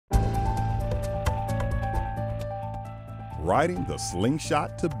riding the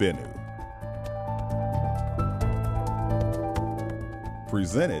Slingshot to Bennu.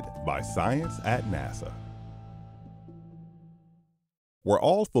 Presented by Science at NASA. We're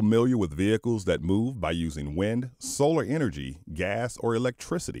all familiar with vehicles that move by using wind, solar energy, gas, or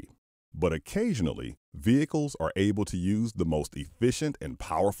electricity. But occasionally, vehicles are able to use the most efficient and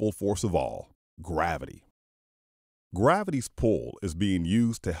powerful force of all, gravity. Gravity's pull is being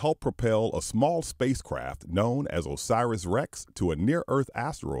used to help propel a small spacecraft known as OSIRIS-REx to a near-Earth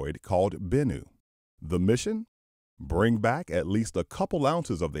asteroid called Bennu. The mission? Bring back at least a couple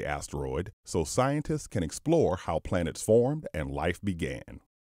ounces of the asteroid so scientists can explore how planets formed and life began.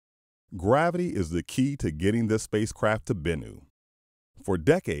 Gravity is the key to getting this spacecraft to Bennu. For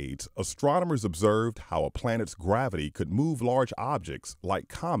decades, astronomers observed how a planet's gravity could move large objects like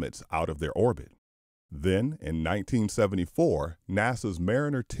comets out of their orbit. Then, in 1974, NASA's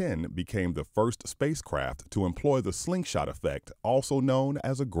Mariner 10 became the first spacecraft to employ the slingshot effect, also known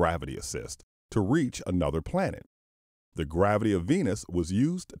as a gravity assist, to reach another planet. The gravity of Venus was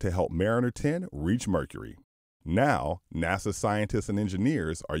used to help Mariner 10 reach Mercury. Now, NASA scientists and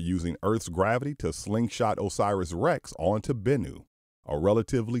engineers are using Earth's gravity to slingshot OSIRIS-REx onto Bennu, a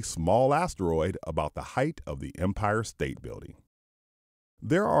relatively small asteroid about the height of the Empire State Building.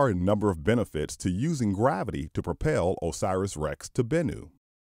 There are a number of benefits to using gravity to propel OSIRIS-REx to Bennu.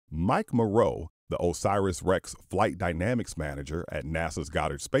 Mike Moreau, the OSIRIS-REx Flight Dynamics Manager at NASA's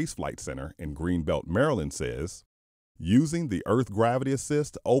Goddard Space Flight Center in Greenbelt, Maryland, says, using the Earth gravity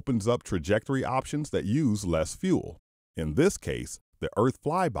assist opens up trajectory options that use less fuel. In this case, the Earth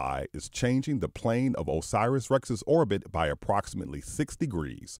flyby is changing the plane of OSIRIS-REx's orbit by approximately 6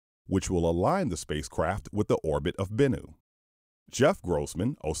 degrees, which will align the spacecraft with the orbit of Bennu. Jeff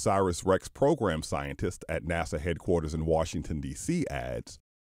Grossman, OSIRIS-REx program scientist at NASA headquarters in Washington, D.C., adds,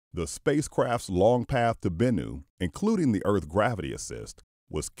 the spacecraft's long path to Bennu, including the Earth gravity assist,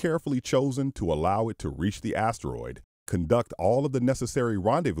 was carefully chosen to allow it to reach the asteroid, conduct all of the necessary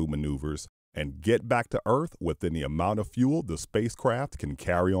rendezvous maneuvers, and get back to Earth within the amount of fuel the spacecraft can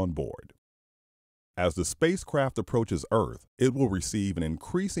carry on board. As the spacecraft approaches Earth, it will receive an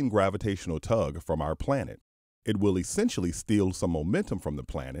increasing gravitational tug from our planet. It will essentially steal some momentum from the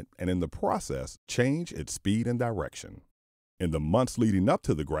planet and in the process change its speed and direction. In the months leading up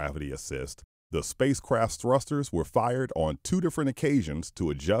to the gravity assist, the spacecraft's thrusters were fired on 2 different occasions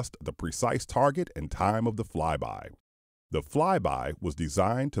to adjust the precise target and time of the flyby. The flyby was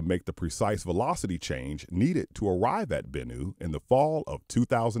designed to make the precise velocity change needed to arrive at Bennu in the fall of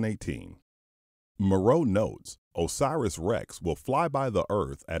 2018. Moreau notes, OSIRIS-REx will fly by the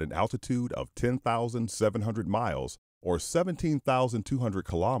Earth at an altitude of 10,700 miles or 17,200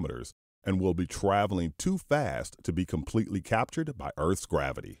 kilometers and will be traveling too fast to be completely captured by Earth's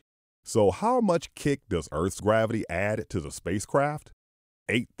gravity. So how much kick does Earth's gravity add to the spacecraft?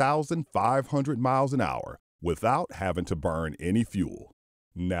 8,500 miles an hour without having to burn any fuel.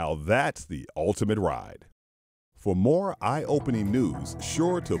 Now that's the ultimate ride. For more eye-opening news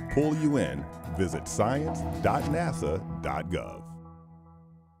sure to pull you in, visit science.nasa.gov.